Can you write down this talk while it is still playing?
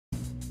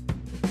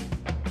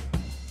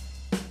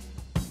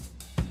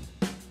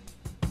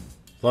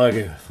Thank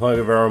you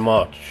very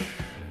much.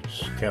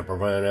 It's Camper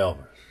Van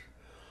Elvis.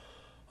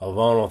 I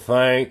want to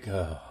thank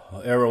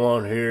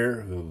everyone here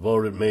who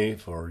voted me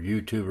for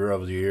YouTuber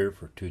of the Year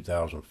for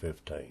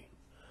 2015.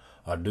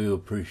 I do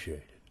appreciate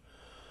it.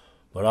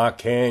 But I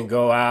can't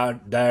go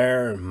out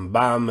there and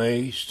buy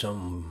me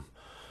some,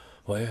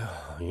 well,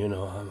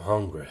 I'm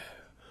hungry.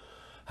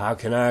 How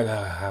can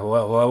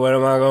what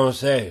am I going to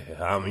say?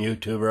 I'm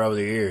YouTuber of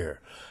the Year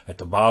at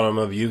the bottom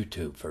of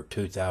YouTube for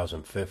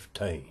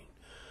 2015.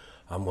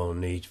 I'm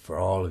going to need for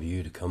all of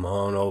you to come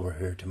on over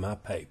here to my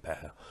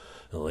PayPal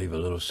and leave a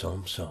little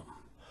something.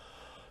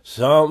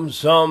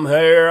 Something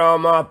here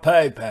on my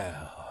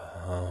PayPal.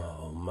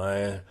 Oh,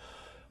 man.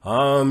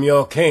 I'm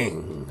your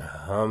king.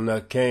 I'm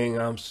the king.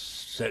 I'm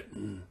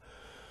sitting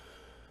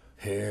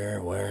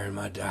here wearing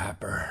my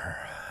diaper,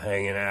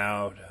 hanging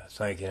out,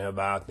 thinking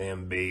about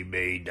them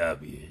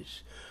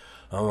BBWs.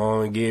 I'm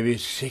going to give you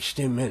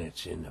 60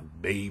 minutes in the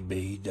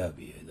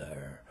BBW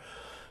there.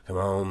 Come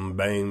on,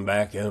 bang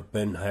back up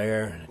in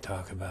here and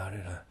talk about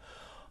it.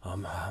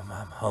 I'm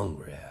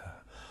hungry.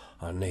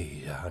 I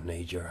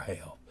need your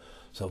help.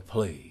 So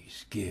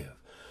please give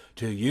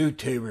to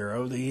YouTuber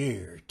of the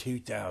Year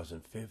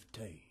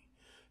 2015,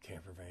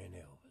 Camper Van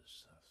Elvis.